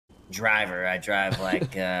driver. I drive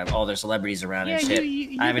like all their celebrities around Yeah, and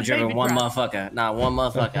shit. I haven't driven one driver. motherfucker. Not one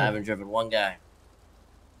motherfucker. I haven't driven one guy.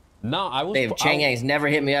 No, I was. Chang's never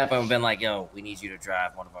hit me up and been like, "Yo, we need you to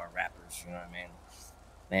drive one of our rappers." You know what I mean?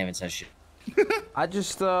 They haven't said shit. I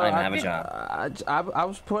just I don't even have a job.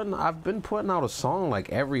 I've been putting out a song like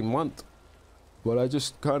every month, but I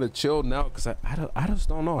just kind of chilled now because I just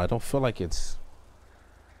don't know. I don't feel like it's.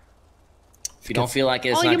 If you don't feel like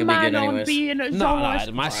it's not gonna be good anyways. No,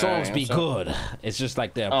 my songs be good. It's just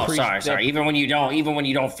like the. Oh, sorry. Even when you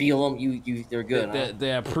don't feel them, they're good.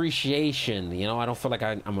 The appreciation, you know. I don't feel like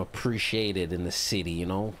I'm appreciated in the city, you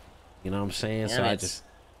know. You know what I'm saying? Yeah, so I just.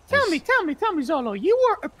 Tell me, Zolo. You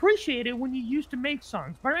were appreciated when you used to make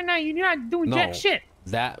songs, but right now you're not doing jack shit.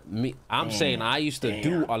 I'm saying I used to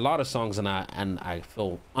do a lot of songs and I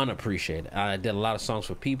feel unappreciated. I did a lot of songs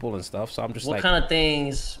for people and stuff, so I'm just what like. What kind of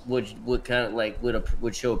things would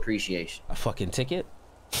show appreciation? A fucking ticket.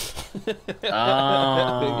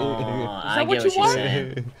 I get what you're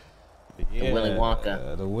saying. Yeah, the Willy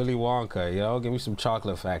Wonka. The Willy Wonka, yo, give me some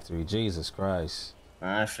Chocolate Factory. Jesus Christ.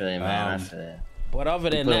 I feel you, man. I feel you. But other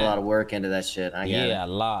than put that, a lot of work into that shit. I get it. a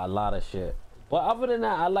lot of shit. But other than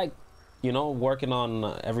that, I like, you know, working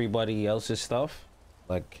on everybody else's stuff.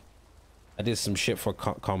 Like, I did some shit for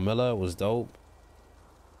Carmilla. It was dope.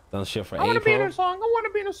 Done shit for I want to be in a song. I want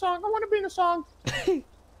to be in a song. I want to be in a song. There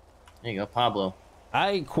you go, Pablo.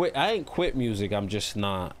 I ain't quit music. I'm just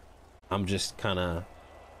kind of.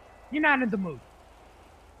 You're not in the mood.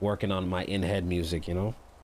 Working on my in-head music, you know.